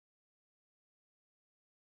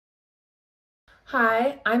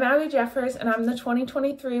Hi, I'm Abby Jeffers, and I'm the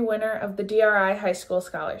 2023 winner of the DRI High School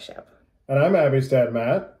Scholarship. And I'm Abby's dad,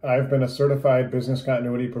 Matt. I've been a certified business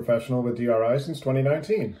continuity professional with DRI since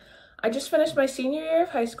 2019. I just finished my senior year of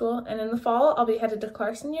high school, and in the fall, I'll be headed to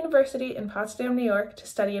Clarkson University in Potsdam, New York to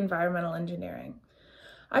study environmental engineering.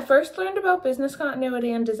 I first learned about business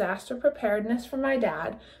continuity and disaster preparedness from my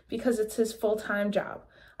dad because it's his full-time job.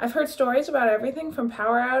 I've heard stories about everything from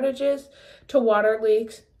power outages to water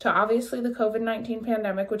leaks to obviously the COVID-19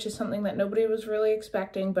 pandemic, which is something that nobody was really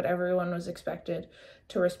expecting, but everyone was expected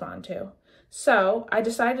to respond to. So I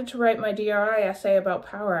decided to write my DRI essay about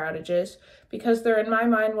power outages because they're, in my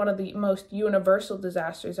mind, one of the most universal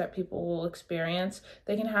disasters that people will experience.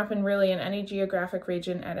 They can happen really in any geographic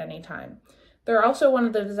region at any time. They're also one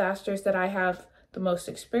of the disasters that I have the most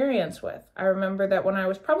experience with. I remember that when I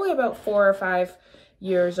was probably about 4 or 5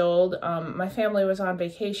 years old, my family was on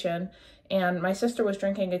vacation and my sister was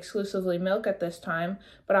drinking exclusively milk at this time,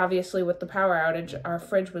 but obviously with the power outage, our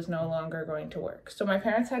fridge was no longer going to work. So my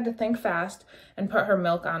parents had to think fast and put her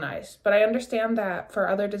milk on ice. But I understand that for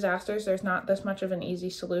other disasters, there's not this much of an easy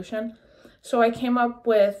solution. So I came up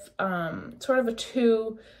with sort of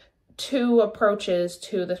two approaches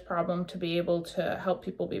to this problem to be able to help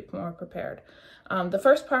people be more prepared. The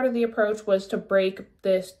first part of the approach was to break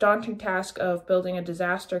this daunting task of building a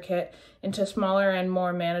disaster kit into smaller and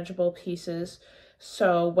more manageable pieces.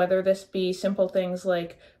 So whether this be simple things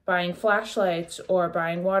like buying flashlights or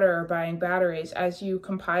buying water or buying batteries, as you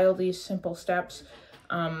compile these simple steps,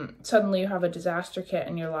 suddenly you have a disaster kit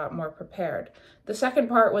and you're a lot more prepared. The second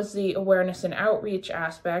part was the awareness and outreach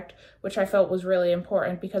aspect, which I felt was really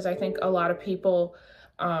important because I think a lot of people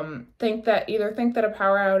think that a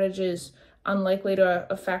power outage is unlikely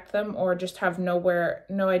to affect them or just have no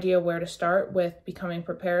idea where to start with becoming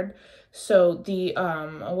prepared. So the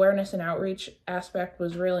awareness and outreach aspect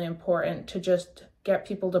was really important to just get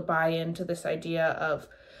people to buy into this idea of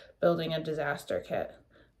building a disaster kit.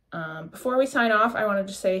 Before we sign off, I wanted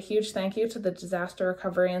to say a huge thank you to the Disaster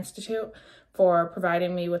Recovery Institute for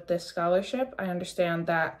providing me with this scholarship. I understand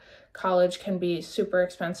that college can be super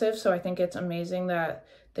expensive, so I think it's amazing that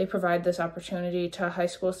they provide this opportunity to high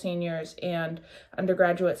school seniors and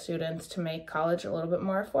undergraduate students to make college a little bit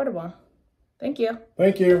more affordable. Thank you.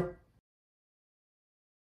 Thank you.